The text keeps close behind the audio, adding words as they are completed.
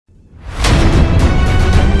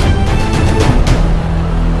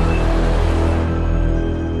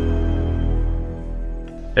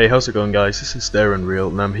Hey, how's it going guys? This is DareArtelier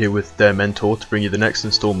and I'm here with DareMentor to bring you the next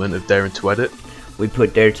installment of Daring to Edit. We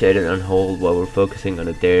put Dare to Edit on hold while we're focusing on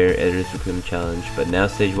a Dare Editors Recruitment Challenge, but now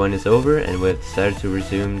stage 1 is over and we've decided to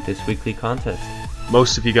resume this weekly contest.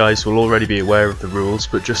 Most of you guys will already be aware of the rules,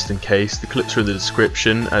 but just in case, the clips are in the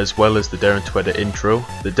description as well as the Daring to Edit intro.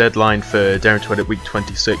 The deadline for Daring to Edit week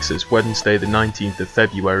 26 is Wednesday the 19th of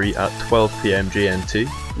February at 12 PM GMT.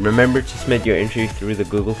 Remember to submit your entry through the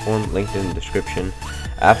Google form linked in the description.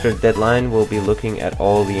 After the deadline, we'll be looking at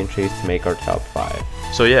all the entries to make our top 5.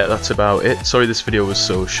 So yeah, that's about it. Sorry this video was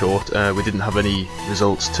so short, we didn't have any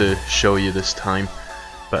results to show you this time.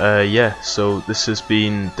 But yeah, so this has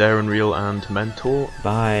been DareArtelier and Mentor.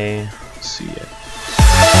 Bye. See ya.